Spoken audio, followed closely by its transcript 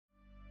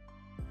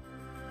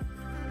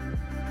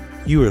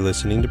You are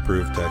listening to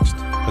Proof Text,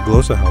 a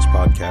Glossa House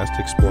podcast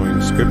exploring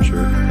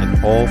Scripture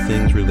and all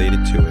things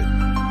related to it.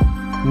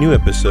 New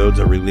episodes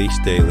are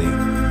released daily.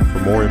 For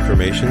more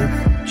information,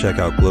 check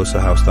out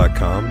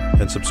glossahouse.com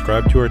and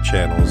subscribe to our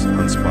channels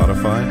on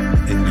Spotify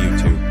and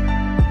YouTube.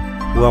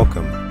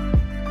 Welcome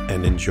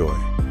and enjoy.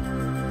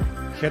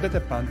 Χαίρετε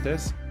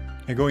πάντες,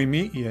 εγώ είμαι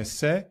η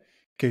Εσέ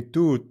και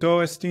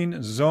τούτο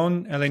εστίν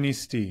ζων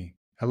හෙλληνιστί.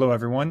 Hello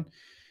everyone,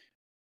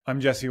 I'm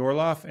Jesse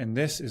Orloff and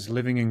this is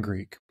Living in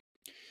Greek.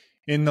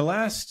 In the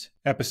last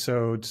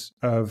episodes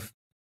of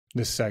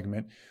this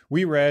segment,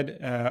 we read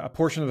a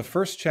portion of the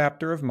first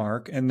chapter of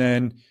Mark, and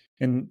then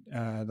in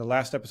the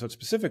last episode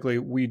specifically,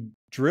 we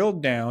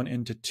drilled down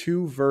into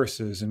 2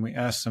 verses and we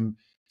asked some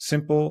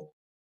simple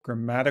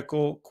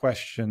grammatical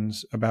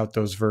questions about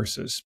those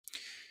verses.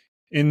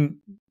 In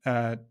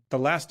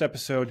the last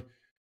episode,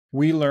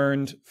 we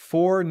learned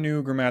 4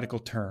 new grammatical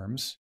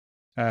terms.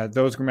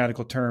 Those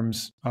grammatical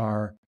terms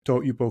are to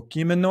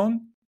hypokeimenon,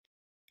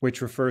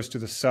 which refers to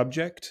the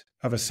subject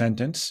of a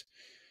sentence.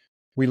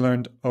 We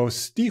learned o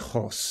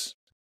stichos,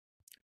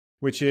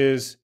 which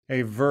is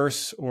a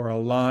verse or a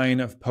line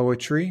of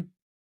poetry.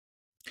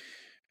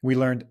 We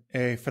learned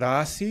e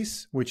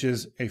phrasis, which is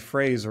a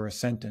phrase or a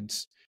sentence.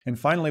 And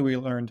finally, we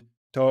learned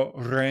to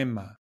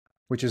rhema,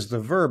 which is the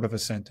verb of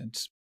a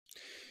sentence.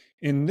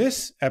 In this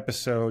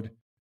episode,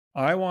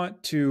 I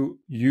want to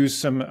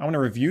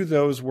review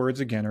those words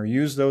again, or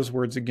use those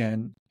words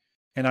again.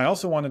 And I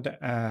also wanted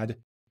to add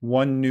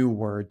one new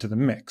word to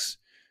the mix.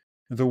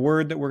 The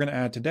word that we're going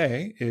to add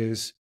today is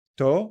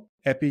to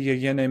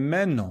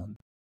epigenemenon.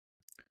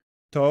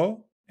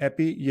 To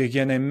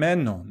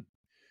epigenemenon,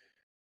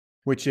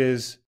 which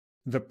is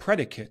the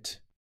predicate.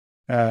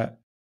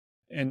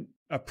 And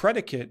a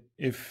predicate,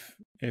 if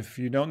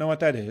you don't know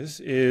what that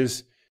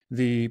is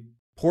the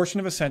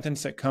portion of a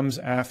sentence that comes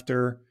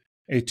after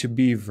a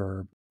to-be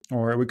verb,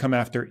 or it would come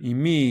after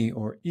imi,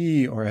 or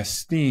I, or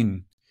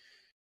estin.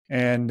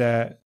 And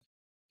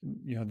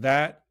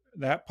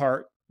that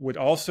part would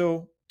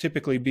also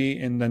typically be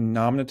in the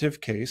nominative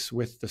case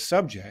with the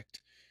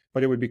subject,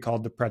 but it would be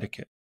called the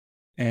predicate.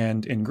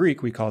 And in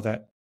Greek, we call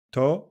that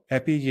to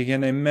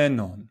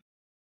epigenemenon.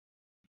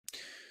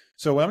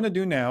 So what I'm going to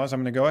do now is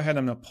I'm going to go ahead and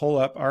I'm going to pull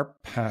up our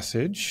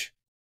passage.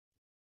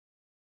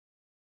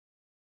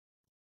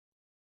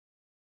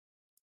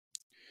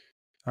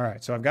 All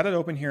right, so I've got it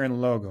open here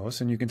in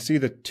Logos, and you can see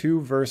the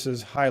 2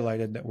 verses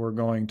highlighted that we're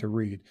going to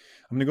read.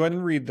 I'm going to go ahead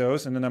and read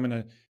those, and then I'm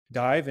going to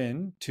dive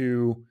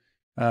into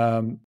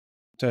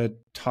to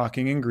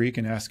talking in Greek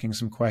and asking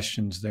some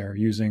questions there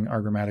using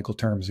our grammatical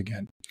terms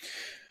again.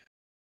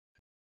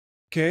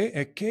 Και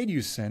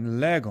εκέδιουσεν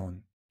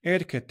λέγον,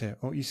 έρχεται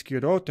ο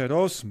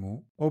ισχυρότερος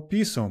μου ο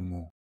πίσω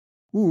μου,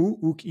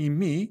 ουκ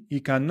ημί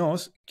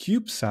ικανός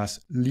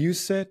κύψας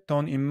λύσε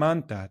τον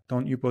ημάντα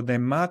των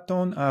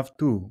υποδεμάτων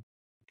αυτού.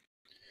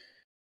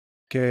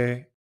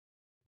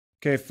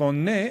 Και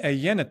φωνέ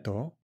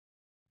εγένετο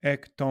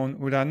εκ των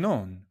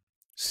ουρανών,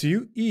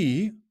 σιου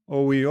ή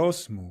ο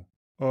Υιός μου,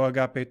 ο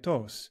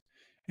αγαπητός,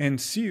 εν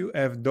σιου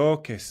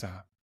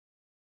ευδόκεσα.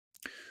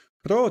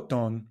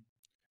 Πρώτον,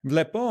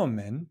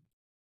 βλεπόμεν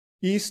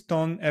εις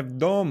των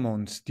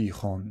 7ον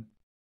στίχον.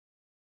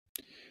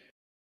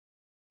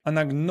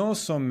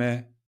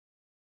 Αναγνώσομαι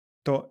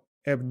το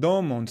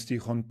 7ον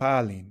στίχον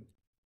πάλιν,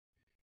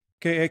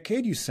 και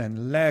εκέδιουσεν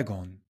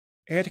λέγον,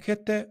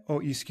 έρχεται ο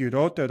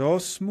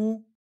ισχυρότερος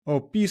μου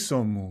ο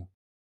πίσω μου,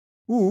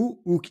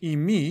 ουκ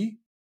ημί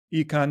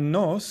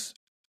ικανός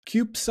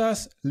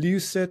κύψας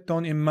λύσε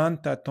τον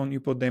ημάντα των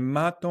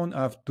υποδεμάτων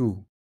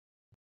αυτού.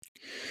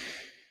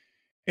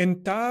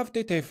 Εν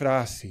ταύτε τε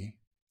φράση,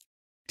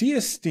 τι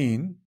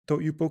εστίν το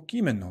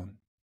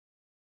υποκείμενον?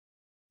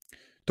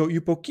 Το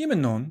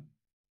υποκείμενον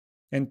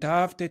εν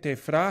ταύτε τε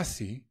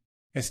φράση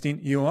εστίν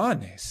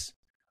Ιωάννης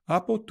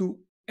από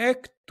του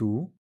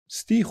 6ου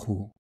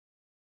στίχου.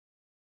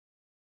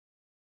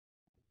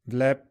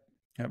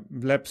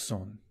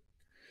 Βλέψον.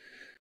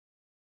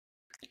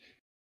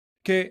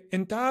 Και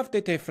εν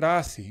ταύτε τε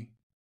φράση,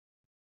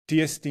 τι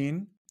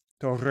εστίν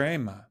το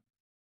ρέμα?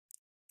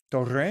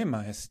 Το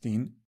ρέμα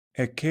εστίν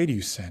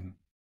εκέδιουσεν.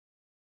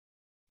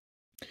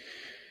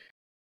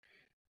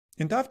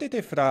 Εν ταύτε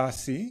τε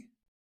φράση,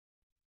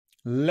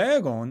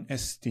 λέγον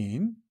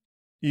εστίν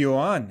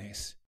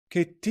Ιωάννης.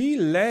 Και τι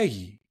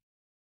λέγει?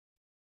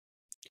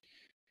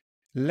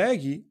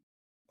 Λέγει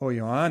ο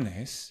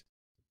Ιωάννης,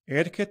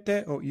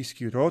 έρχεται ο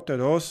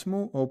ισχυρότερος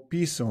μου ο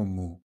πίσω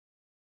μου,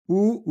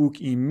 ουκ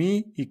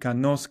ημί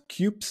ικανός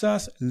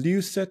κύψας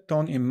λύσε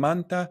τον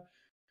ημάντα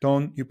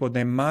των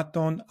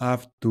υποδεμάτων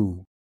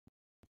αυτού.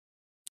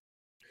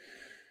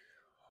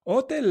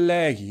 Ότε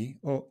λέγει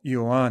ο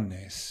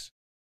Ιωάννης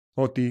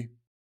ότι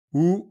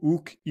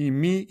ουκ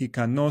ημί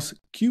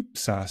ικανός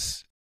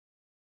κύψας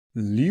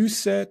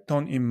λύσε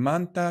τον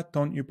ημάντα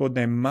των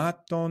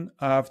υποδεμάτων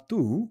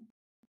αυτού,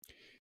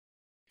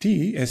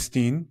 τι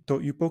εστίν το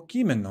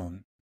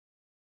υποκείμενον?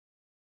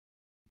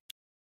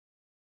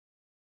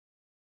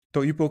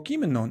 Το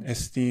υποκείμενον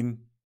εστίν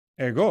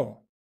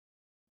εγώ,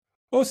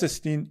 ως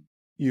εστίν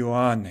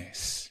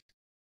Ιωάννης.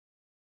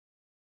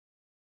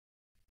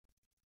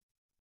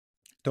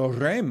 Το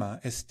ρέμα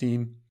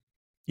εστίν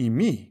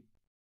ημί.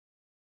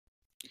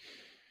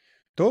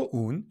 Το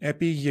ουν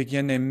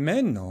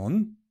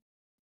επιγεγενεμένον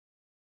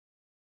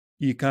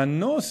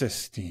ικανός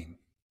εστίν.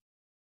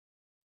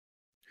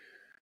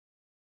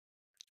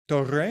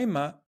 Το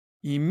ρέμα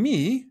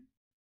ημί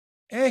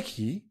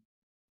έχει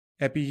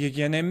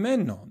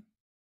επιγεγενεμένον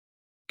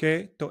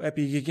και το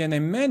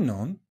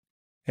επιγεγενεμένον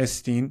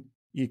εστίν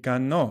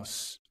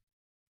ικανός.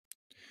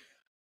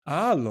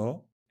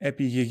 Άλλο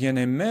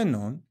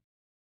επιγεγενεμένον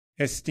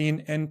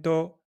εστίν εν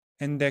το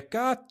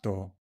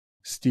 11ο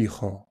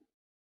στίχο.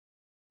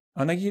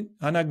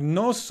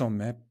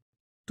 Αναγνώσομαι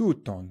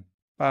τούτον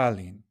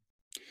πάλιν.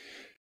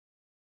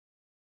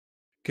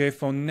 Και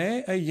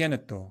φωνέ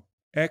εγένετο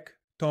εκ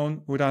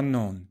των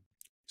ουρανών.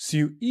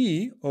 Σιου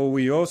ή ο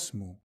Υιός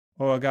μου,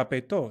 ο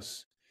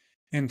αγαπητός,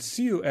 εν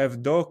σιου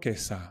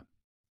ευδόκεσα.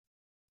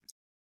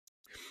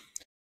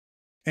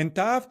 Εν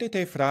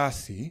ταύτητε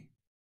φράση,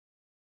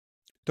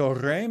 το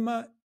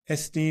ρέμα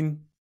εστίν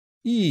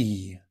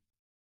ή.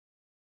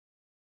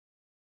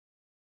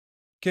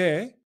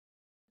 Και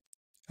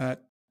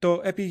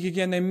το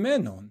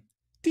επιγεγενεμένον,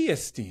 τι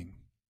εστίν?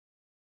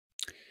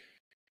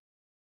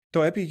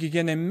 Το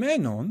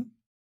επιγεγενεμένον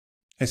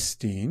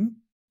εστίν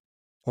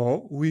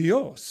ο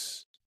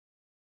Υιός.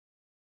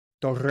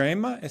 Το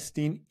ρέμα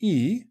εστίν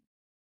ή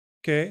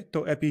και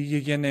το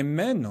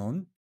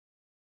επιγεγενεμένον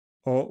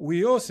ο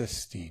Υιός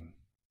εστίν.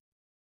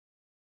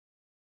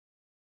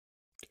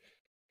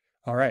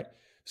 All right,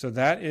 so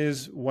that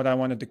is what I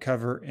wanted to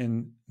cover in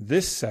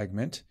this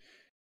segment.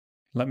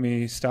 Let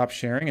me stop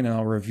sharing and then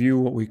I'll review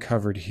what we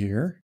covered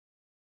here.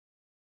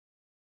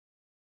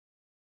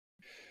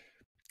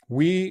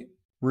 We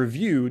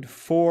reviewed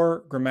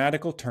 4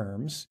 grammatical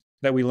terms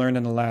that we learned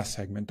in the last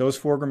segment. Those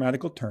 4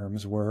 grammatical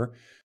terms were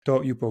to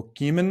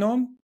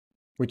hypokeimenon,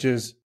 which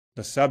is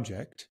the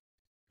subject,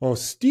 o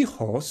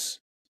stichos,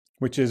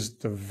 which is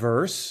the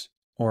verse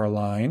or a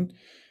line,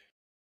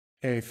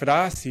 a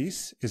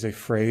phrasis is a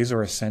phrase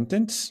or a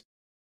sentence,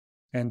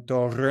 and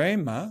to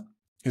rema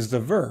is the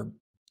verb.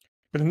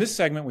 But in this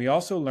segment, we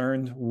also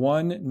learned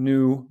one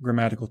new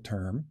grammatical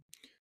term,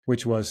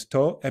 which was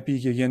to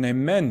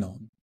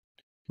epigenemenon,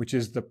 which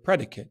is the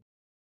predicate.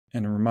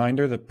 And a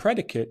reminder, the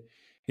predicate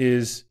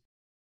is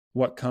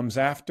what comes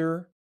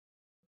after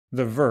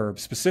the verb,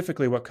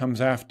 specifically what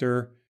comes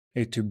after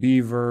a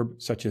to-be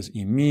verb such as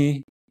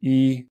imi,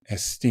 I,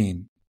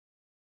 estin.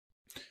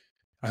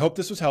 I hope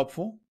this was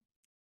helpful.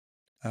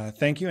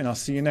 Thank you, and I'll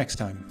see you next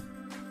time.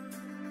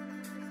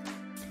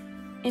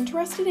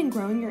 Interested in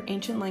growing your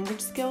ancient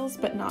language skills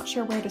but not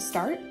sure where to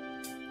start?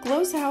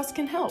 Glossa House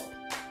can help.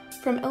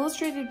 From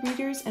illustrated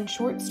readers and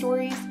short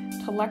stories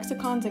to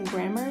lexicons and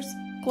grammars,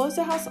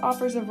 Glossa House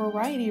offers a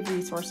variety of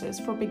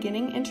resources for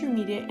beginning,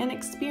 intermediate, and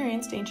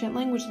experienced ancient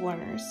language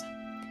learners.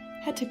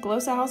 Head to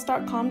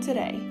glossahouse.com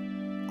today.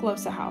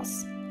 Glossa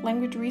House,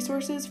 language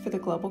resources for the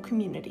global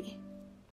community.